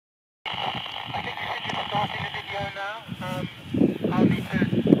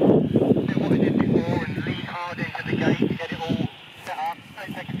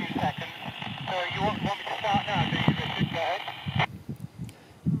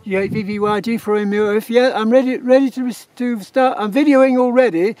G8VVY G4MUF. Yeah, I'm ready to start. I'm videoing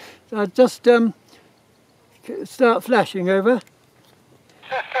already. So I'll just start flashing over.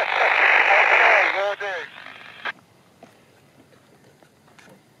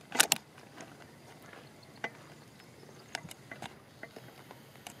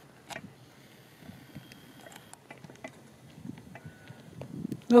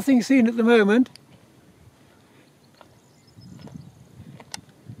 Nothing seen at the moment.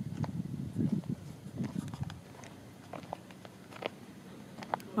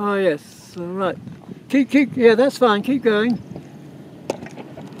 Oh yes, all right. Keep, yeah, that's fine, keep going.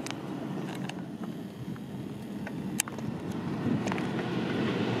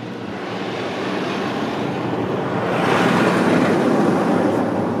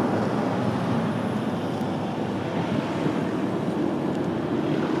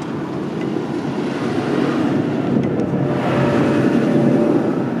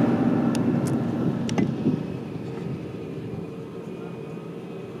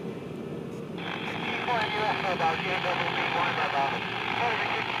 about G8VVY Robin.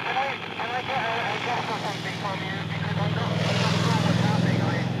 Can I get a guess or something from you? Because I'm not sure what's happening.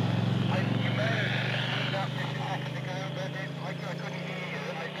 You may have moved up just a second ago, but I couldn't hear you.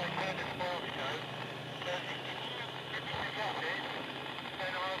 I heard it a while ago. So if you forget it, then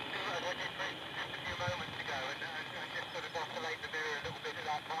I'll do it as I did just a few moments ago and just sort of oscillate the mirror a little bit at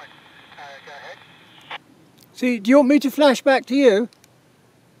that point. Go ahead. See, do you want me to flash back to you?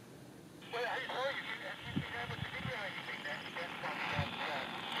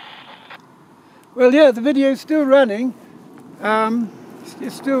 Well, yeah, the video's still running.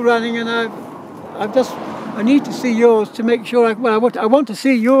 It's still running, and I need to see yours to make sure. I want to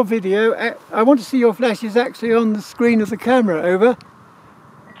see your video. I want to see your flashes actually on the screen of the camera. Over. Well,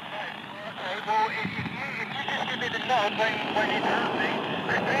 if you just give me the nod when it's happening,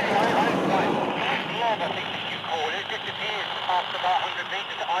 because really I think that you call it, disappears after about 100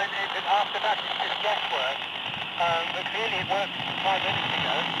 metres. After that it's just guesswork. But clearly it worked 5 minutes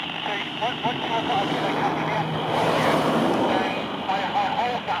ago. So once you're got to the actual then I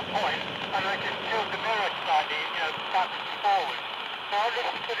hold that point and I just tilt the mirror slightly, backwards and forwards. So I'll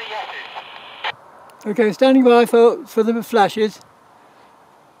listen to the yeses. Okay, standing by for the flashes.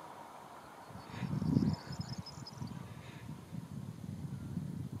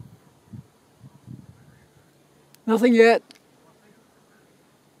 Nothing yet.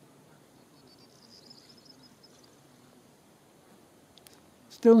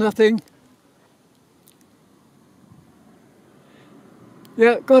 Still nothing.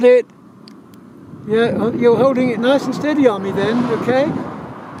 Yeah, got it. Yeah, you're holding it nice and steady on me then, okay?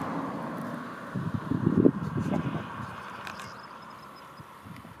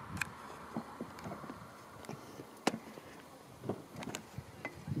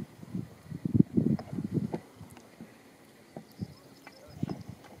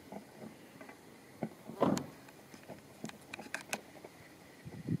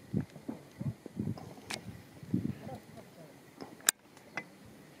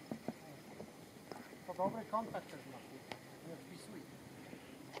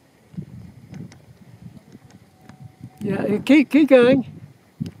 Yeah, keep going.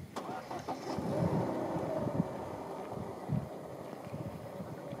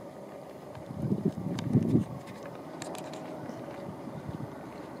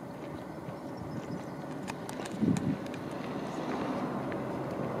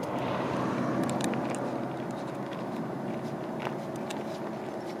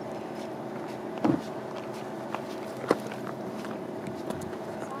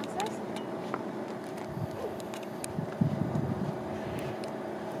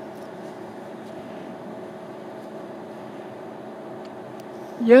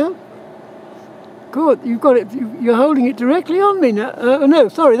 Yeah, good. You've got it. You're holding it directly on me now. Oh no,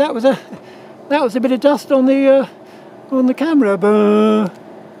 sorry. That was a bit of dust on the camera. Buh.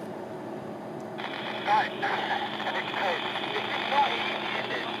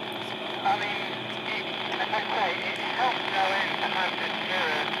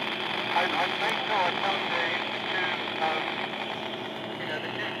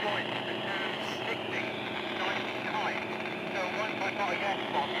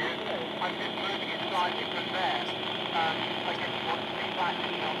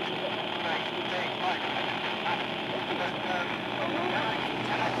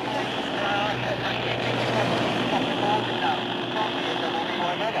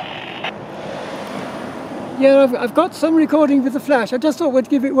 Yeah, I've got some recording with the flash. I just thought we'd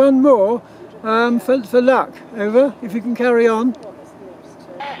give it one more for luck. Over, if you can carry on.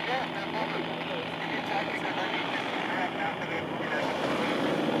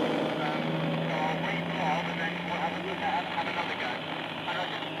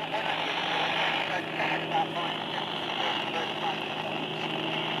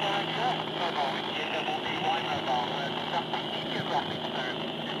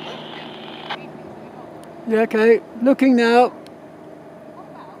 Yeah, okay, looking now.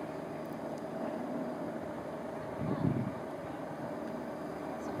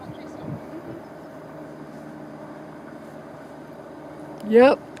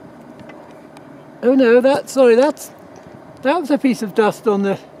 Yep. Oh no, that was a piece of dust on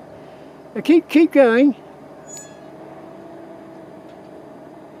the. Keep going.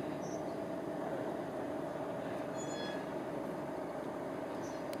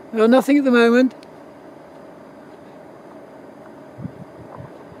 Well, nothing at the moment.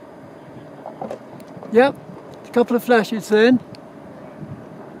 Yep, a couple of flashes then.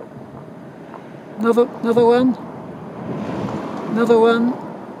 Another one. Another one.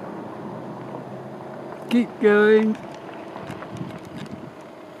 Keep going.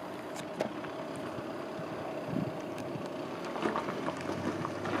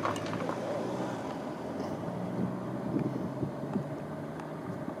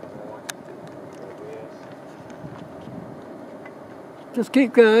 Just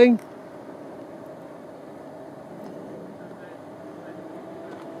keep going.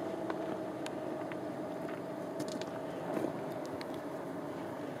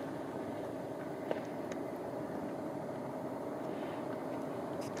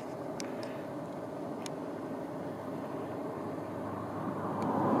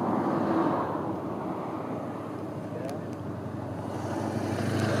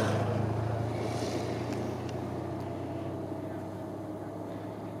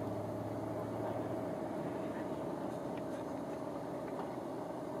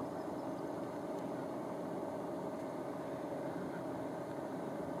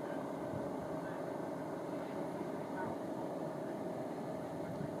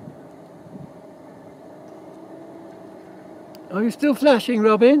 Are you still flashing,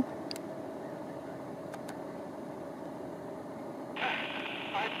 Robin? I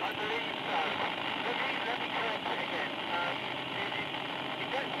believe so. Let me correct it again.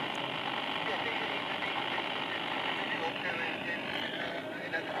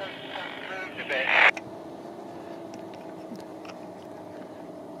 A bit.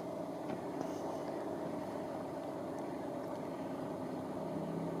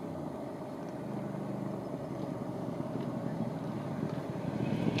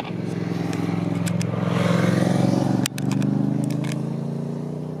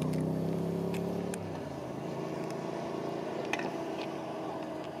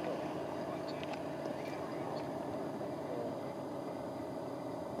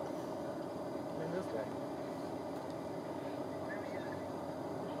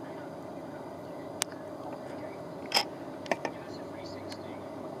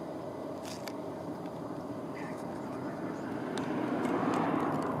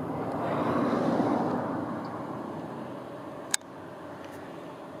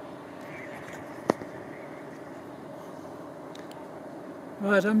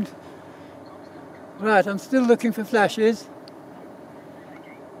 Right, I'm still looking for flashes.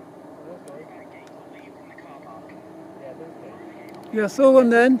 Yeah, I saw one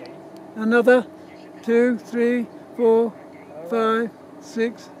then. Another. 2, 3, 4, 5,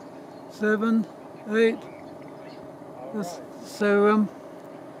 6, 7, 8. So,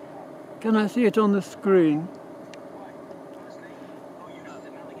 can I see it on the screen?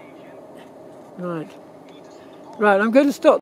 Right. Right, I'm going to stop.